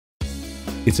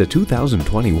It's a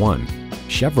 2021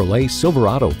 Chevrolet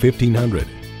Silverado 1500.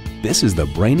 This is the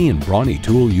brainy and brawny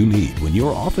tool you need when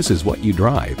your office is what you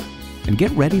drive. And get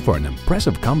ready for an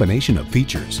impressive combination of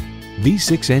features: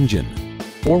 V6 engine,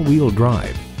 4-wheel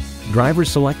drive, driver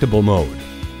selectable mode,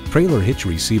 trailer hitch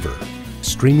receiver,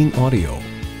 streaming audio,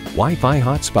 Wi-Fi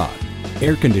hotspot,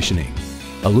 air conditioning,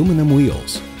 aluminum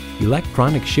wheels,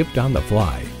 electronic shift on the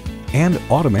fly, and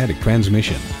automatic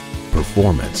transmission.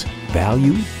 Performance,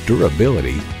 value,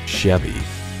 durability, Chevy.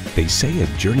 They say a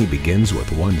journey begins with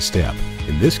one step.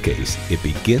 In this case, it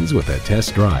begins with a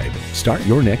test drive. Start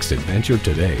your next adventure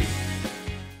today.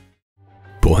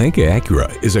 Pohanka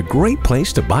Acura is a great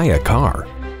place to buy a car.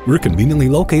 We're conveniently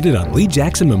located on Lee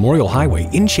Jackson Memorial Highway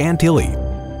in Chantilly.